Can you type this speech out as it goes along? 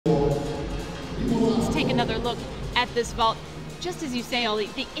another look at this vault. Just as you say, Ollie,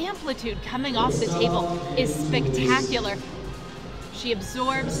 the amplitude coming off the table is spectacular. She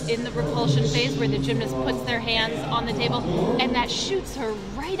absorbs in the repulsion phase where the gymnast puts their hands on the table, and that shoots her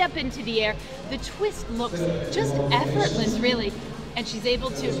right up into the air. The twist looks just effortless, really, and she's able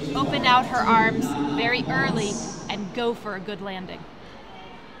to open out her arms very early and go for a good landing.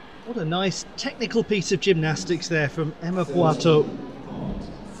 What a nice technical piece of gymnastics there from Emma PUATO.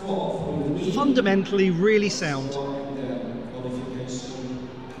 Fundamentally really sound.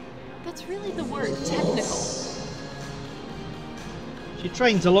 That's really the word, technical. She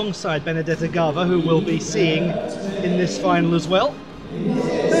trains alongside Benedetta Gava, who we'll be seeing in this final as well.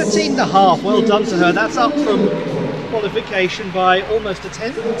 13.5, well done to her. That's up from qualification by almost a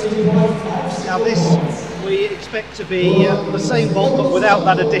tenth. Now this we expect to be the same vault but without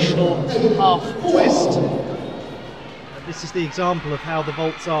that additional half twist. This is the example of how the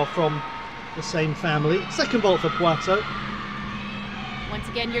vaults are from the same family. Second vault for PUATO. Once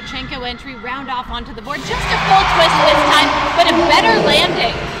again, Yurchenko entry, round off onto the board. Just a full twist this time, but a better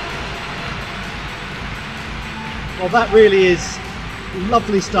landing. Well, that really is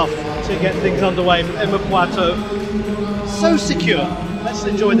lovely stuff to get things underway from Emma PUATO. So secure. Let's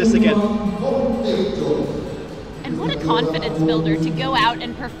enjoy this again. And what a confidence builder to go out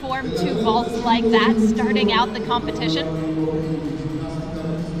and perform two vaults like that, starting out the competition.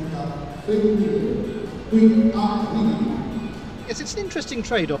 Yes, it's an interesting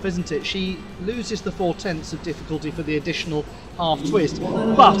trade-off, isn't it? She loses the 4/10 of difficulty for the additional half twist,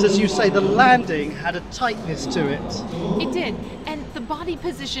 but as you say, the landing had a tightness to it. It did, and the body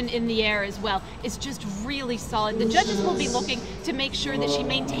position in the air as well is just really solid. The judges will be looking to make sure that she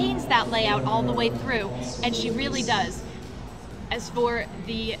maintains that layout all the way through, and she really does. As for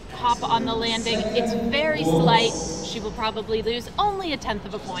the hop on the landing, it's very slight. She will probably lose only a tenth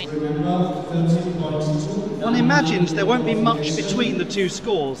of a point. One imagines there won't be much between the two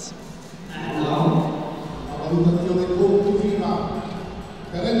scores.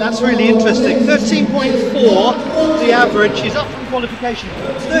 That's really interesting. 13.4 the average. She's up from qualification.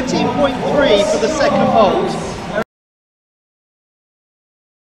 13.3 for the second vault.